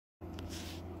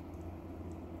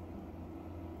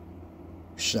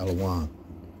Shalom.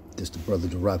 This the brother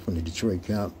derived from the Detroit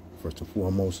camp. First and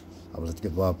foremost, I would like to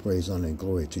give all praise, honor, and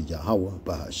glory to Yahweh,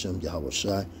 Bahashem, Yahweh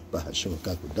Shai, Bahashem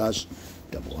Kakwadash.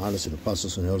 Double honors to the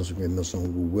apostles and elders who great millstone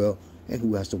who rule well and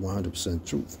who has the 100%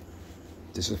 truth.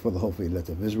 This is for the hopefully elect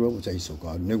of Israel, which are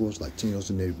so-called Negroes, Latinos,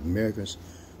 and Native Americans.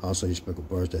 Also, you speckled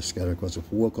birds that scatter across the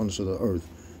four corners of the earth.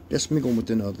 That's mingled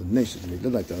within other nations. They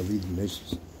look like the other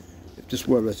nations. If this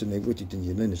word resonates with you, then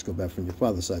your lineage go back from your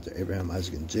father's side to Abraham,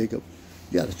 Isaac, and Jacob.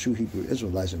 You are the true Hebrew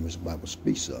Israelites in which the Bible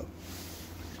speaks of.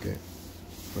 Okay.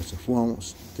 First and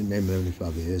foremost, the name of the Heavenly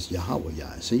Father is Yahweh.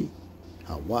 Yah is He.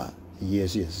 Hawa. He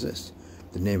is, He exists.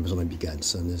 The name of His only begotten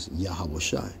Son is Yahweh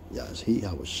Shai. Yah is He,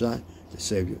 Yahweh Shai, the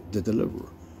Savior, the Deliverer.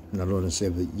 And our Lord and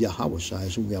Savior, Yahweh Shai,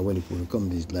 is who we are waiting for to come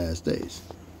these last days.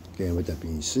 Okay, and with that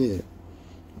being said,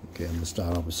 okay, I'm going to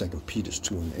start off with 2 Peter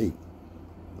 2 and 8.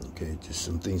 Okay, just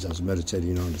some things I was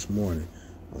meditating on this morning.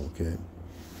 Okay.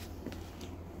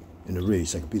 In the read,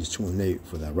 2 Peter 2 and 8,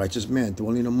 for that righteous man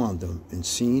dwelling among them, and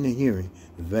seeing and hearing,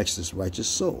 vex this righteous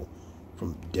soul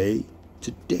from day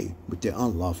to day with their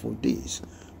unlawful deeds.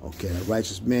 Okay, that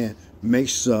righteous man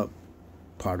makes up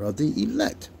part of the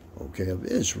elect, okay, of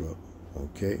Israel.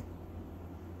 Okay.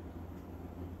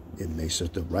 It makes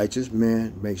up the righteous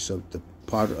man, makes up the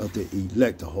part of the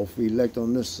elect, the hopeful elect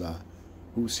on this side,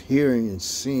 who's hearing and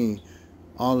seeing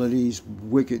all of these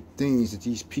wicked things that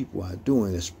these people are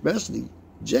doing, especially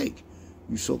Jake,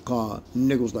 you so-called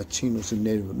Negroes, Latinos, and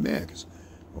Native Americans,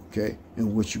 okay?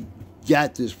 And what you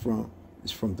got this from is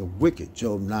from the wicked,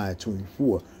 Job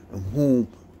 9:24, and whom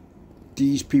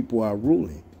these people are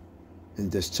ruling in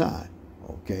this time,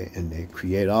 okay? And they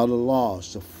create all the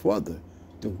laws to further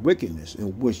the wickedness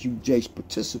in which you Jakes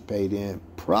participate in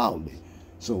proudly.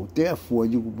 So therefore,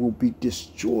 you will be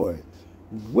destroyed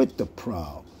with the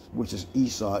proud, which is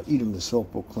Esau, Edom, the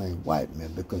self-proclaimed white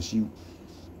man, because you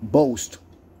boast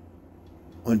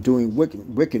on doing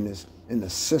wickedness in the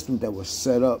system that was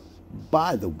set up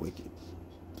by the wicked.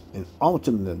 And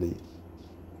ultimately,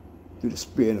 through the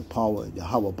spirit and power of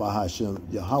Yahweh Bahashem,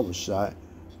 Yahweh Shai,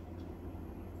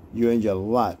 you're in your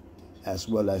lot as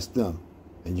well as them,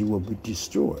 and you will be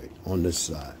destroyed on this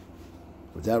side.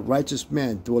 But that righteous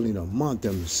man dwelling among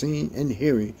them, seeing and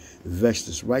hearing, vex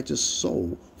this righteous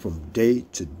soul from day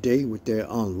to day with their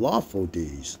unlawful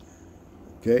deeds.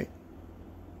 Okay?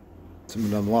 Some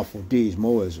of the unlawful deeds,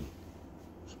 Moism,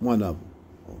 is one of them.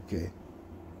 Okay?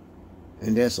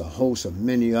 And there's a host of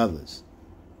many others.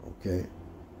 Okay?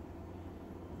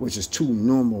 Which is too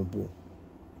innumerable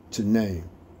to name.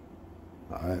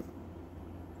 All right?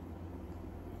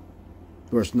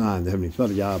 Verse 9, the Heavenly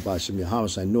Father, Yahweh Shem Yahweh,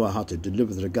 I know how to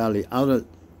deliver the godly out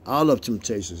of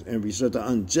temptations and reserve the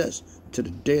unjust to the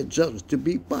day of judgment to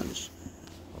be punished.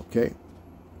 Okay?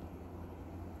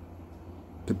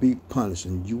 To be punished.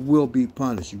 And you will be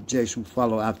punished, you Jakes who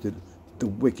follow after the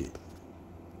wicked.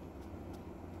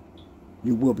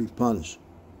 You will be punished.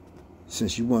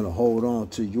 Since you want to hold on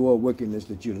to your wickedness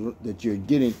that you're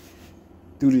getting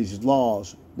through these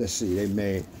laws. Let's see, they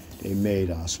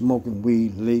made smoking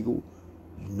weed legal.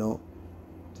 You know,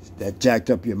 that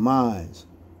jacked up your minds.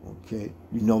 Okay,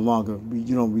 you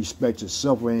don't respect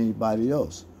yourself or anybody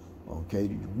else. Okay,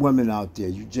 you women out there,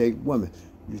 you Jake women,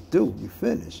 you're through, you're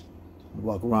finished. You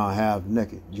walk around half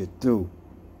naked, you're through,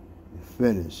 you're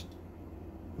finished.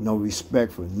 No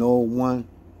respect for no one,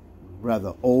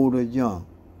 rather old or young.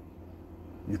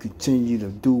 You continue to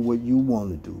do what you want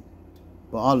to do.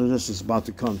 But all of this is about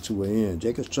to come to an end.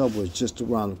 Jacob's trouble is just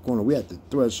around the corner. We're at the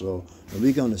threshold, and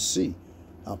we're going to see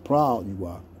how proud you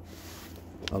are,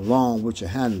 along with your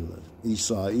handler,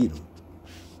 Esau, Edom.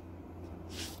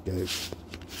 Okay?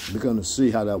 We're going to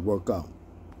see how that work out.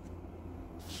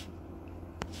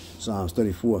 Psalms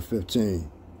 34:15.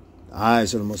 The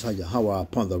eyes of the Most High Yahweh are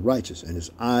upon the righteous, and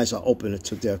His eyes are open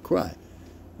to their cry.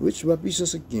 Which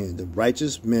represents again the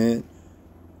righteous man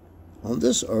on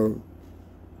this earth,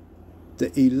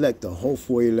 the elect, the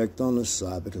hopeful elect on the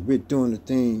side, because we're doing the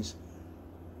things,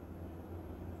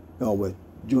 we're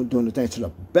doing the things to the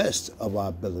best of our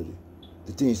ability,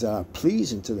 the things that are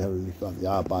pleasing to the Heavenly Father,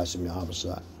 Yahweh Shem Yahweh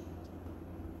Shai.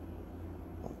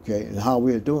 Okay, and how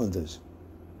we're doing this,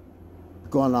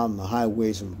 going out on the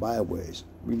highways and byways,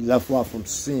 we left off from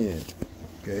sin.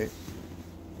 Okay,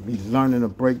 we learning the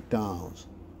breakdowns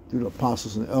through the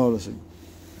apostles and elders and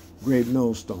great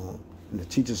millstone and the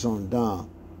teachers on down.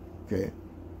 Okay,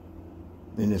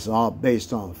 and it's all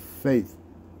based on faith.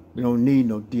 We don't need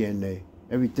no DNA.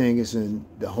 Everything is in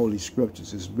the Holy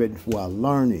Scriptures. It's written for our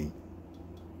learning.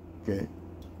 Okay?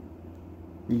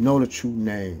 We know the true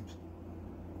names.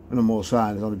 And the Most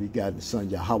High is only begotten Son,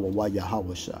 Yahweh,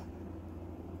 Yahweh Shai.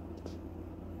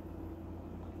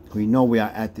 We know we are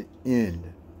at the end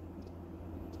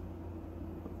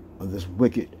of this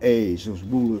wicked age, the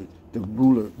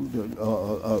ruler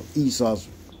of Esau's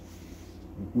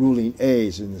ruling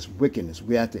age and this wickedness.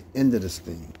 We're at the end of this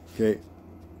thing, okay?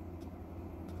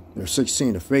 Verse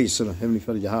 16, the phrase of the Heavenly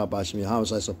Father Yahweh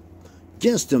is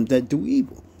against them that do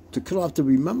evil, to cut off the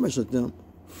remembrance of them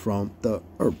from the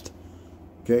earth.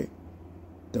 Okay?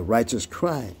 The righteous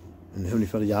cry, and the Heavenly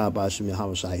Father Yahweh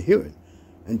hear it,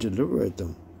 and deliver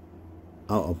them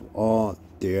out of all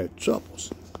their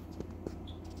troubles.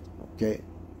 Okay?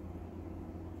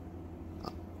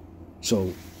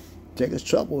 So, Jacob's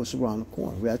trouble is around the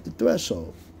corner. We're at the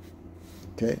threshold.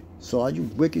 Okay? So are you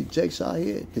wicked jakes out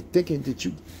here thinking that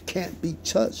you can't be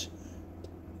touched?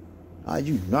 Are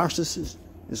you narcissists?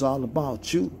 It's all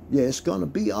about you. Yeah, it's going to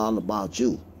be all about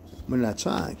you when that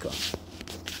time comes.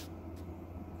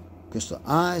 Because the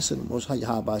eyes of the Most High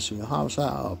Yahweh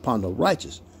are upon the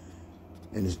righteous,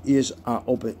 and his ears are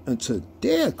open unto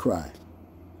their cry.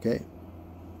 Okay?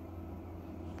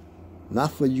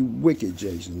 Not for you wicked,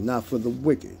 Jason. Not for the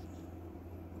wicked.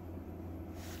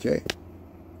 Okay?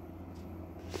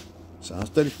 Psalms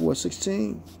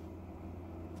 34:16.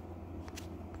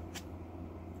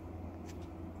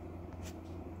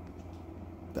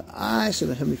 The eyes of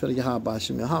the Heavenly Father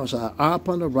Yahweh are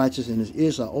upon the righteous, and his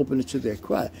ears are open to their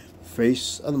cry. The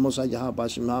face of the Most High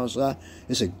Yahweh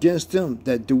is against them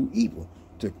that do evil,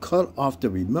 to cut off the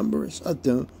remembrance of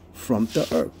them from the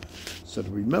earth. So the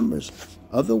remembrance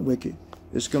of the wicked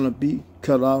is going to be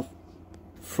cut off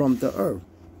from the earth.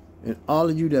 And all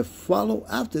of you that follow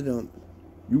after them,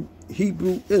 you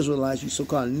Hebrew Israelites, you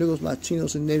so-called Negroes,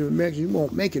 Latinos, and Native Americans, you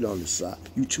won't make it on this side.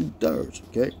 You 2/3,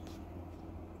 okay?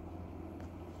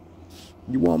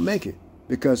 You won't make it,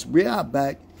 because we are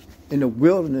back in the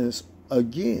wilderness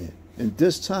again, and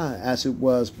this time as it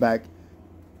was back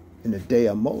in the day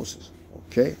of Moses,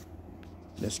 okay?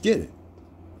 Let's get it.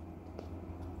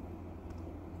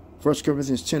 1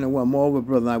 Corinthians 10:1, moreover,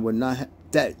 brethren, I would not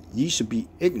that ye should be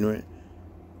ignorant,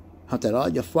 how that all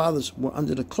your fathers were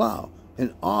under the cloud,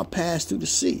 and all passed through the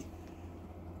sea,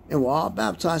 and were all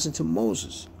baptized into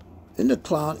Moses in the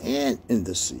cloud and in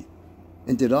the sea,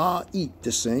 and did all eat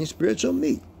the same spiritual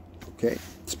meat. Okay?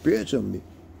 Spiritual meat.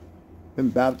 Been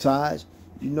baptized,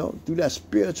 through that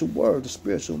spiritual word, the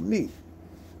spiritual meat.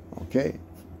 Okay?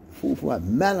 Food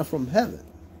from manna from heaven.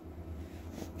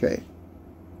 Okay?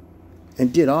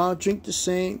 And did all drink the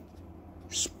same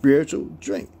spiritual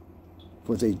drink.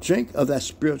 For they drink of that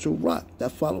spiritual rock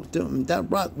that followed them. And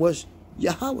that rock was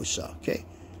Yahweh. Okay?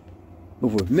 But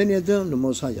with many of them, the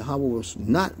Most High Yahweh was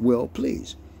not well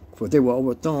pleased, for they were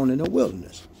overthrown in the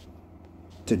wilderness.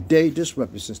 Today, this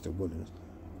represents the wilderness.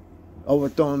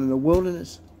 Overthrown in the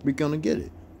wilderness, we're going to get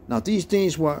it. Now, these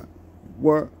things were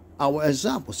our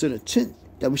examples to the intent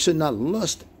that we should not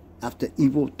lust after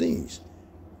evil things,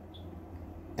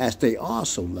 as they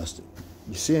also lusted.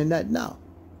 You're seeing that now.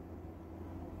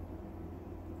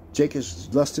 Jacob is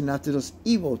lusting after those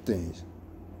evil things.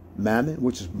 Mammon,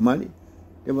 which is money.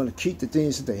 They want to keep the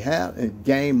things that they have and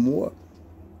gain more,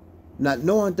 not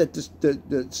knowing that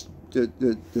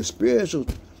the spiritual,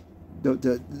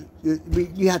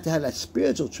 you have to have that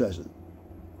spiritual treasure.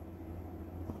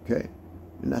 Okay?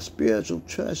 And that spiritual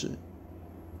treasure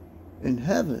in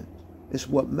heaven is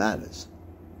what matters.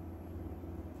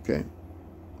 Okay?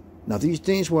 Now, these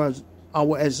things were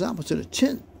our example to the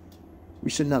 10th. We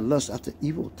should not lust after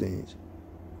evil things,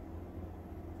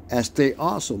 as they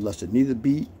also lusted. Neither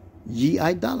be ye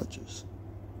idolaters.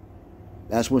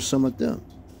 That's what some of them,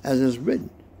 as is written,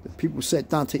 the people sat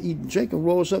down to eat and drink and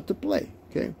rose up to play.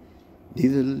 Okay?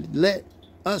 Neither let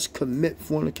us commit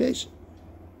fornication,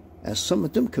 as some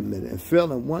of them committed, and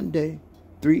fell in one day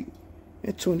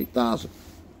 320,000,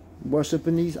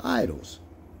 worshiping these idols,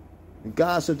 the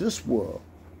gods of this world.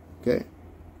 Okay?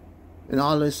 And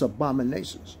all these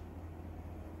abominations.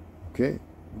 Okay?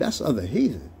 That's other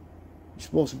heathen. You're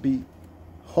supposed to be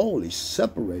holy,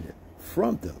 separated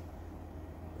from them.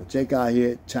 But they got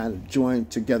here trying to join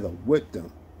together with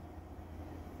them.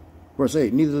 Verse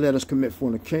 8, neither let us commit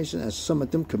fornication, as some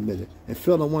of them committed, and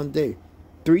fell in one day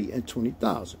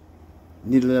 320,000.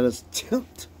 Neither let us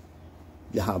tempt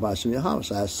Yahweh,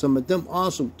 as some of them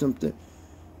also tempted,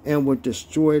 and were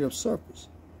destroyed of serpents.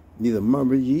 Neither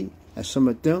murmur ye, as some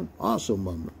of them also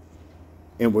murmured,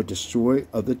 and were destroyed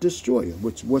of the destroyer,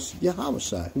 which was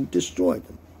Yahweh, who destroyed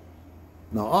them.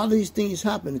 Now all these things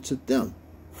happened to them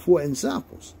for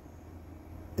examples,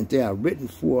 and they are written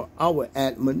for our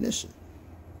admonition,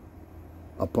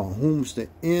 upon whom the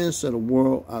ends of the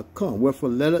world are come. Wherefore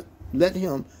let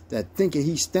him that thinketh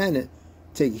he standeth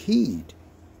take heed,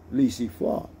 lest he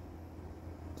fall.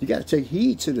 You got to take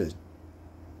heed to this.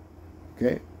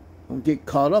 Okay? Don't get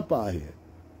caught up out here.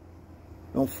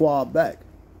 Don't fall back.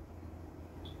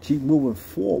 Keep moving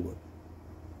forward.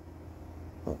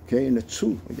 Okay, and the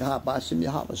truth,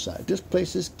 this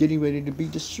place is getting ready to be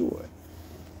destroyed.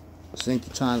 This ain't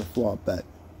the time to fall back.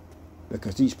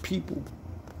 Because these people,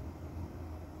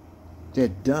 they're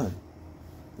done.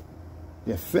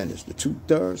 They're finished. The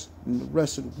 2/3 and the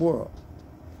rest of the world.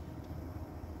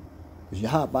 Because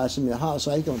Yahweh Shem Yahweh,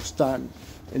 so he's going to start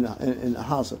in the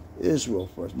house of Israel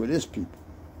first, with his people.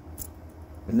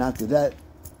 And after that,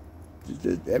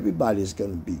 everybody is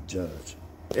going to be judged.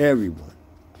 Everyone.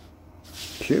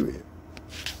 Period.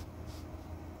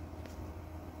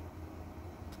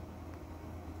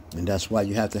 And that's why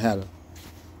you have to have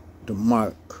the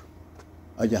mark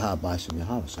of Yahweh Shem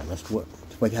Yahweh. That's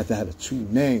why you have to have the 2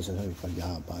 names of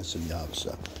Yahweh Shem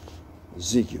Yahweh.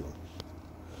 Ezekiel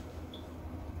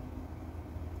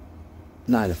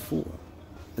 9:4.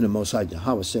 And the Most High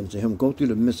Yahweh said to him, go through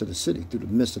the midst of the city, through the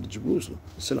midst of the Jerusalem,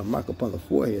 and set a mark upon the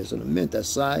foreheads of the men that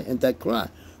sigh and that cry,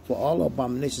 for all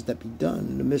abominations that be done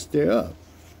in the midst thereof.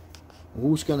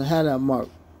 Who's going to have that mark?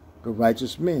 The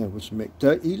righteous men, which make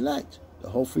the elect, the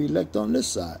hopeful elect on this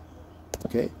side.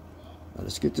 Okay? Now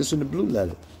let's get this in the blue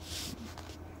letter.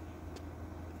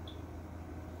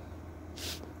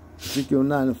 Ezekiel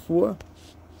 9:4.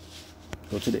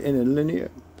 Go to the inner linear.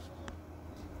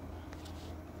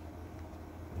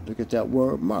 Look at that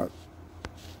word mark.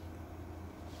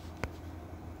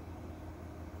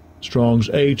 Strong's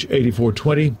H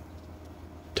 8420.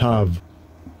 Tav.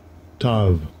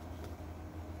 Tav.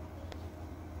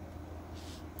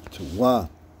 Tawah.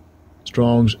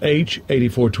 Strong's H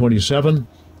 8427.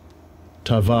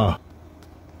 Tava.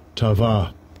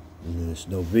 Tava. And there's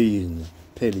no V in the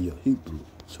Paleo Hebrew.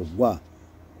 Tawah.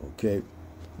 Okay.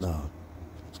 Now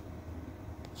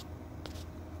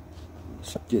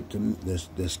let's get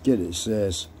it. It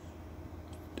says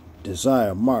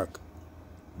desire mark.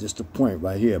 This the point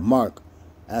right here. Mark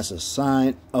as a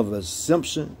sign of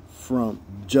exemption from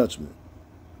judgment.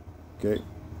 Okay.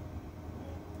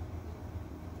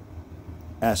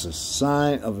 As a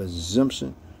sign of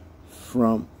exemption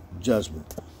from judgment.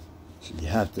 So you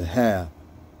have to have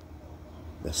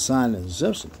the sign of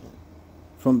exemption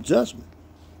from judgment.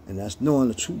 And that's knowing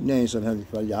the true names of Heavenly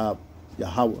Father,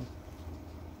 Yahweh.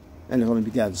 And the only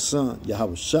begotten Son,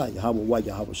 Yahweh Shai, Yahweh White,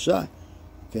 Yahweh Shai.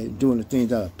 Okay, doing the things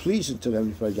that are pleasing to the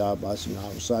Heavenly Father, Yahweh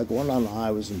Shai, going on the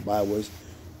highways and byways,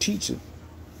 teaching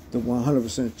the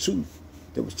 100% truth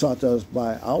that was taught to us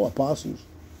by our apostles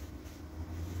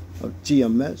of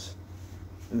GMS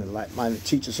and the like-minded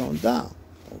teachers on down.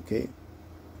 Okay,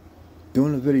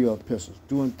 doing the video epistles,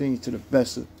 doing things to the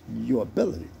best of your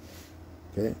ability.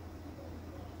 Okay.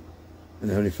 And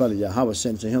the Holy Father Yahweh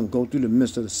said to him, go through the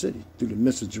midst of the city, through the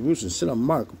midst of Jerusalem, set a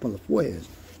mark upon the foreheads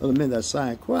of the men that sigh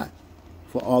and cry,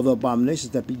 for all the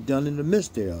abominations that be done in the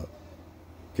midst thereof.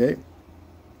 Okay?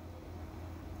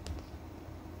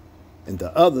 And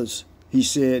the others, he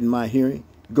said in my hearing,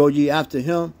 go ye after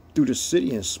him through the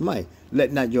city and smite.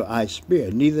 Let not your eyes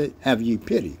spare, neither have ye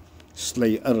pity.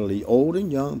 Slay utterly old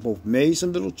and young, both maids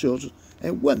and little children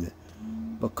and women.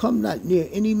 But come not near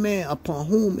any man upon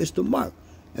whom is the mark,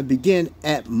 and begin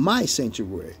at my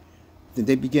sanctuary. Then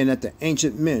they began at the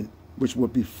ancient men which were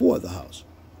before the house.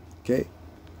 Okay?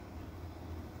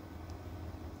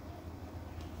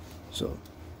 So,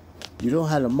 you don't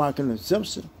have a mark and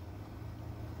exemption.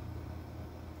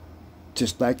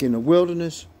 Just like in the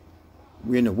wilderness,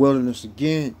 we're in the wilderness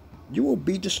again, you will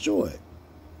be destroyed.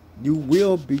 You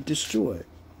will be destroyed.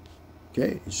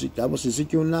 Okay? That was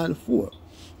Ezekiel 9:4.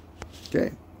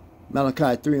 Okay?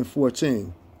 Malachi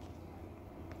 3:14.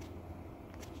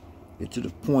 Get to the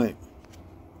point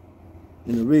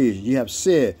in the reads. You have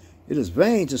said, it is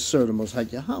vain to serve the Most High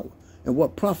Yahweh. And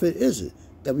what profit is it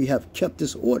that we have kept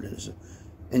this ordinance,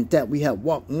 and that we have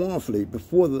walked mournfully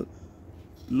before the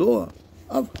Lord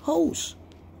of hosts?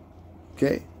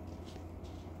 Okay?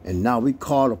 And now we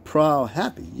call the proud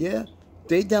happy. Yeah?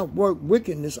 They that work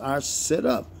wickedness are set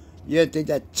up. Yeah, they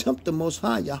that tempt the Most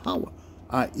High Yahweh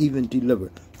are even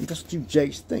delivered. And that's what you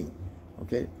Jakes think.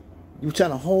 Okay? You're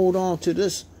trying to hold on to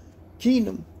this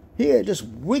kingdom here, this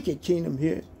wicked kingdom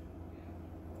here.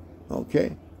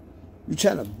 Okay? You're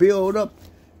trying to build up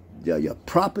your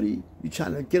property. You're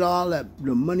trying to get all that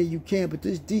the money you can, but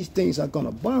these things are going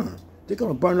to burn. They're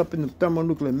going to burn up in the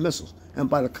thermonuclear missiles and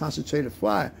by the concentrated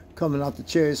fire coming out the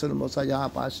chariots of the Most High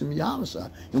Yahweh Shem Yahweh,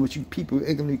 in which you people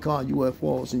ignorantly call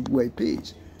UFOs and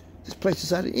UAPs. This place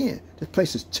is at the end. This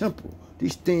place is temporal.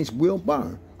 These things will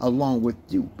burn along with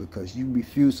you because you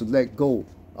refuse to let go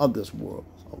of this world.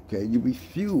 Okay, you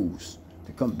refuse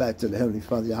to come back to the Heavenly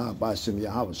Father Yahweh Shem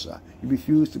Yahweh. You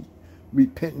refuse to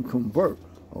repent and convert.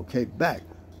 Okay, back.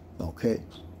 Okay,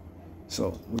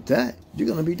 So with that, you're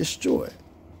going to be destroyed.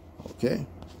 Okay?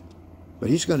 But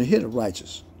he's going to hear the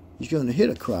righteous. He's going to hear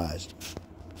the cries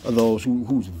of those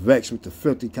who's vexed with the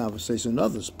filthy conversation in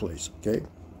others' place. Okay?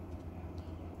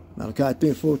 Malachi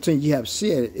 3:14, ye have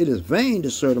said, it is vain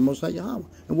to serve the Most High Yahweh.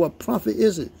 And what profit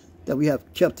is it that we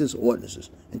have kept his ordinances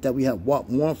and that we have walked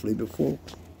mournfully before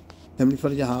Heavenly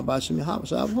Father Yahweh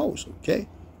our host? Okay?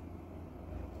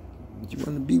 You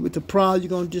want to be with the proud, you're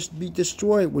going to just be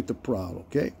destroyed with the proud.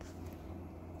 Okay?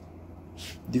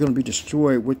 You're going to be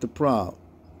destroyed with the proud.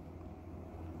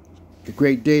 The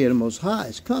great day of the Most High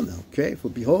is coming, okay? For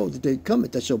behold, the day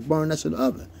cometh that shall burn us in the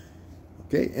oven,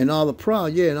 okay? And all the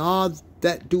proud, and all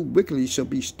that do wickedly shall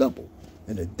be stubble.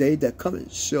 And the day that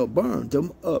cometh shall burn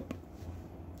them up,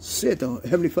 said the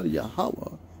Heavenly Father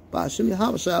Yahweh, by Hashem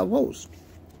Yahweh our host,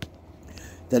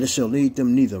 that it shall lead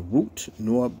them neither root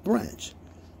nor branch.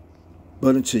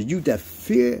 But unto you that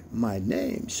fear my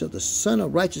name shall the Son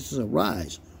of Righteousness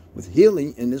arise with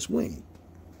healing in his wing.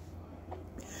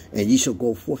 And ye shall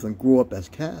go forth and grow up as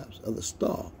calves of the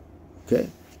stall. Okay?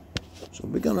 So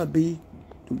we're going to be,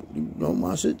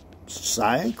 once it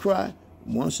sigh and cry,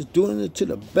 once it's doing it to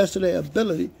the best of their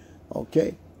ability,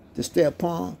 okay, to stay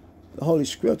upon the Holy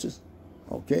Scriptures,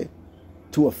 okay,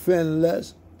 to offend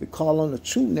less, to call on the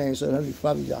true names of the Heavenly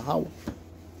Father Yahweh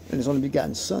and his only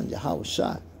begotten Son, Yahweh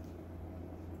Shai,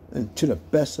 and to the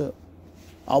best of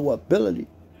our ability,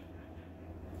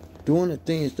 doing the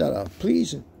things that are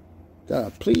pleasing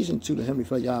to the Heavenly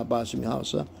Father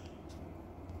Yahweh,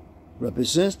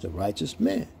 represents the righteous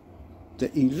man,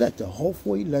 the elect, the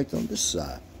hopeful elect on this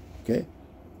side. Okay?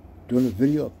 Doing the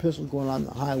video epistle, going on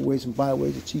the highways and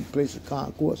byways, the chief places of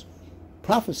concourse,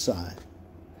 prophesying,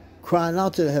 crying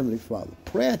out to the Heavenly Father,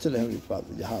 praying to the Heavenly Father,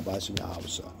 Yahweh.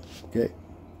 Okay?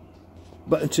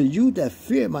 But unto you that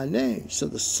fear my name shall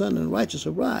the Son of Righteous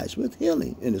arise with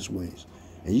healing in his wings,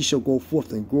 and ye shall go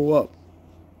forth and grow up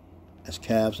as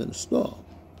calves in the stall.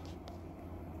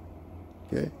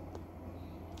 Okay?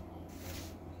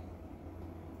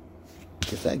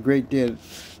 If that great day of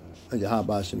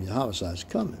Yahweh is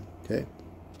coming, okay?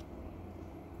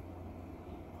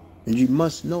 And you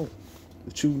must know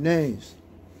the true names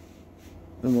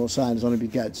of the Most High and his only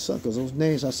begotten Son, because those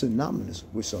names are synonymous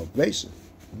with salvation,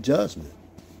 judgment,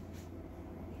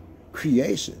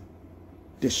 creation,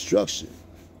 destruction,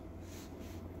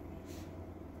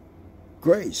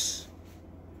 grace,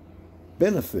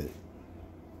 benefit.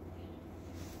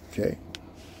 Okay?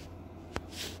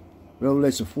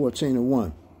 Revelation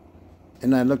 14:1.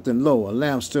 And I looked, and lo, a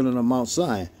lamb stood on Mount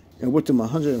Zion, and with him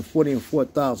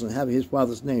 144,000 having his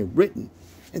Father's name written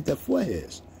in their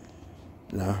foreheads.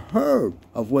 And I heard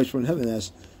a voice from heaven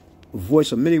as the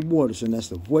voice of many waters, and that's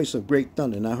the voice of great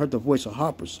thunder. And I heard the voice of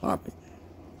harpers harping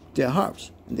their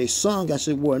harps. And they sung, as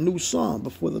it were, a new song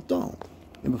before the throne,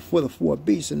 and before the four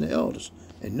beasts and the elders.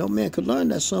 And no man could learn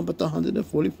that song but the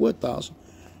 144,000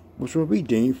 which were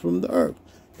redeemed from the earth.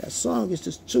 That song is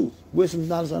just truth, wisdom,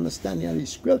 knowledge, understanding of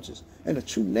these scriptures, and the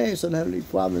true names of the Heavenly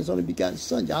Father and his only begotten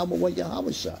Son, Yahweh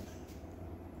Yahweh Shai.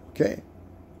 Okay?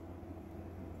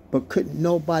 But couldn't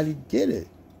nobody get it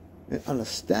and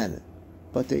understand it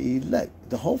but the elect,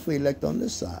 the hopeful elect on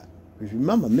this side. Because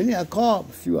remember, many are called,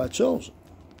 but few are chosen.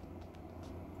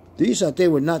 These are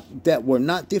that were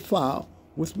not defiled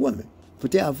with women, for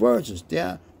they are virgins. They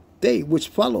are they which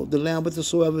follow the Lamb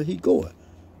whithersoever he goeth.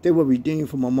 They were redeemed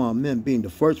from among men, being the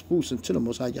first fruits unto the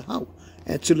Most High Yahweh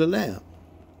and to the Lamb.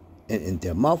 And in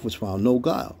their mouth was found no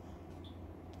guile,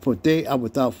 for they are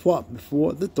without fault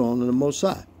before the throne of the Most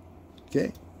High.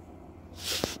 Okay?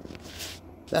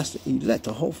 That's the elect,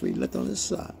 the hopeful elect on this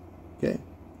side. Okay?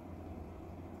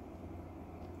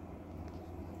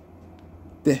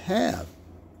 They have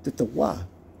the Tawah,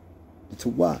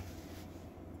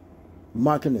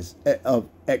 marking this of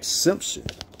exemption.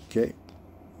 Okay?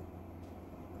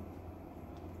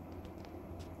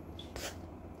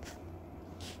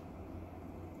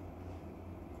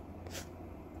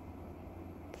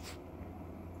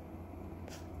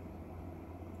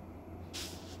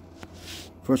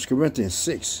 First Corinthians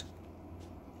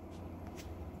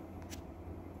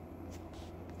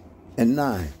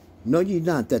 6:9. Know ye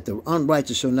not that the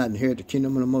unrighteous shall not inherit the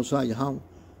kingdom of the Most High Yahweh?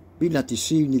 Be not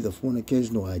deceived, neither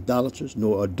fornicators, nor idolaters,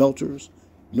 nor adulterers,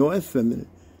 nor effeminate,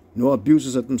 nor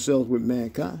abusers of themselves with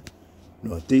mankind,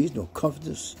 nor thieves, nor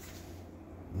covetous,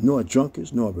 nor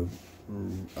drunkards, nor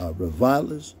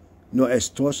revilers, nor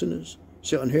extortioners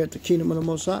shall inherit the kingdom of the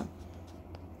Most High.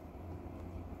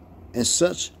 And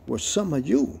such were some of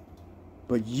you.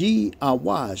 But ye are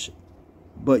washed,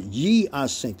 but ye are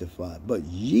sanctified, but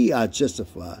ye are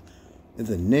justified in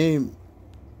the name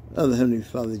of the Heavenly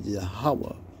Father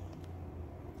Yahweh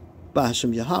by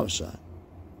Hashem Yahushua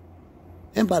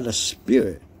and by the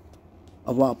spirit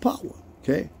of our power.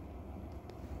 Okay?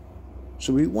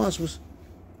 So we once was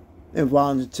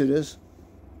involved into this,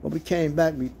 but we came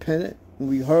back, repented, when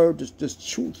we heard this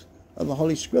truth of the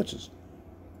Holy Scriptures.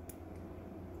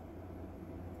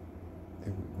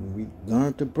 And we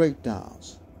learned the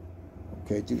breakdowns,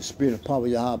 okay, through the spirit of power,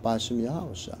 Yahweh, by Hashem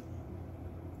Yahushua.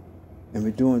 And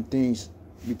we're doing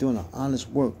an honest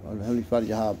work of the Heavenly Father,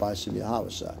 Yahweh, by Hashem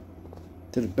Yahushua,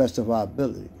 to the best of our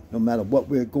ability, no matter what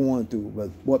we're going through,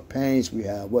 what pains we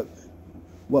have, what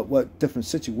different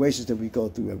situations that we go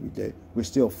through every day. We're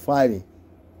still fighting.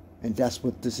 And that's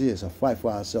what this is, a fight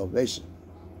for our salvation.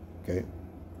 Okay?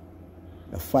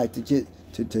 A fight to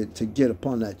get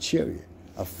upon that chariot.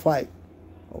 A fight,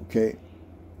 okay,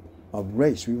 a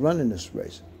race. We run in this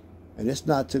race. And it's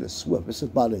not to the swift. It's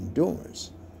about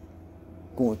endurance.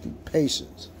 Going through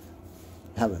patience.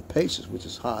 Having patience, which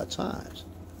is hard times.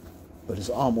 But it's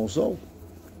almost over.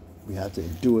 We have to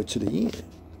endure it to the end.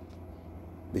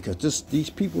 Because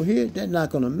these people here, they're not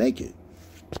going to make it.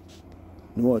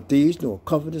 Nor thieves, nor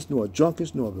covetous, nor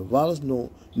drunkards, nor revilers, nor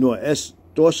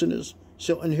extortioners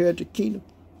shall inherit the kingdom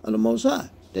of the Most High.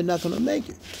 They're not going to make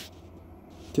it.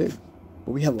 Okay?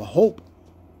 But we have a hope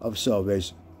of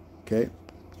salvation. Okay?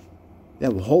 We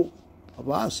have a hope of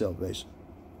our salvation.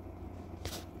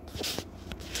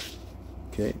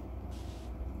 Okay?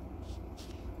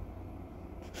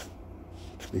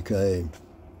 Because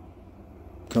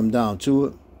come down to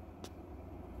it,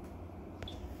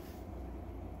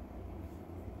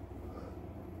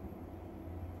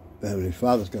 the Heavenly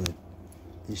Father's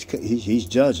he's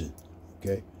judging.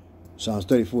 Okay? Psalms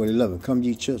 34:11. Come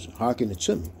ye children, hearken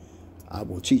unto me. I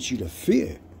will teach you the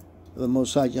fear of the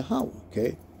Most High Yahweh.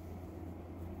 Okay?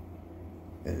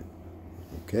 And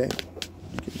okay?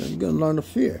 You're gonna learn to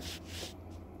fear.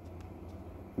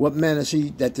 What man is he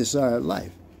that desireth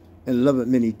life, and loveth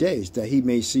many days, that he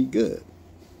may see good?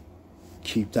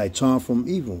 Keep thy tongue from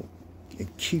evil,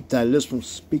 and keep thy lips from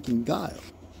speaking guile.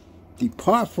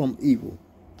 Depart from evil,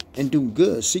 and do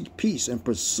good, seek peace, and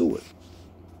pursue it.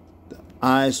 The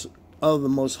eyes of the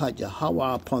Most High Yahweh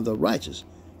are upon the righteous,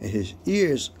 and his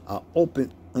ears are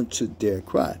open unto their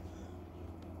cry.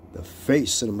 The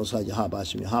face of the Most High Yahweh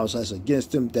is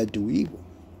against them that do evil,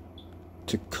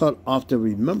 to cut off the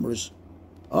remembrance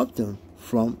of them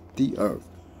from the earth.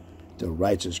 The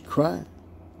righteous cry,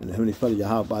 and the Heavenly Father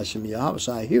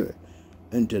Yahweh hear it,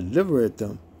 and delivereth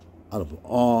them out of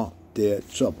all their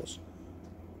troubles.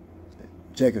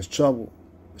 Jacob's trouble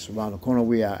is around the corner.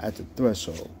 We are at the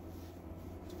threshold.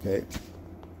 Okay?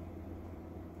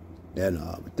 Then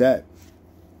with that,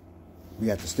 we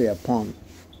have to stay upon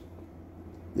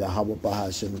Yahweh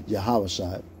Bahashim, Yahweh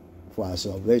side for our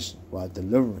salvation, for our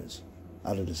deliverance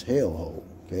out of this hellhole.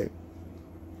 Okay?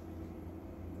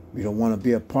 We don't want to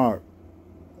be a part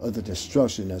of the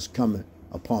destruction that's coming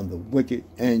upon the wicked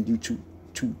and you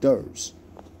two-thirds.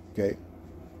 Okay?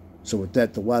 So with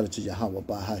that, the water to Yahweh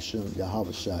Bahashim,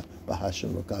 Yahweh Shai,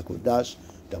 Bahashim Rakakodash,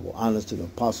 double honors to the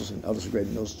apostles and others great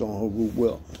in no stone who rule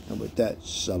well. And with that,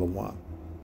 Shalom.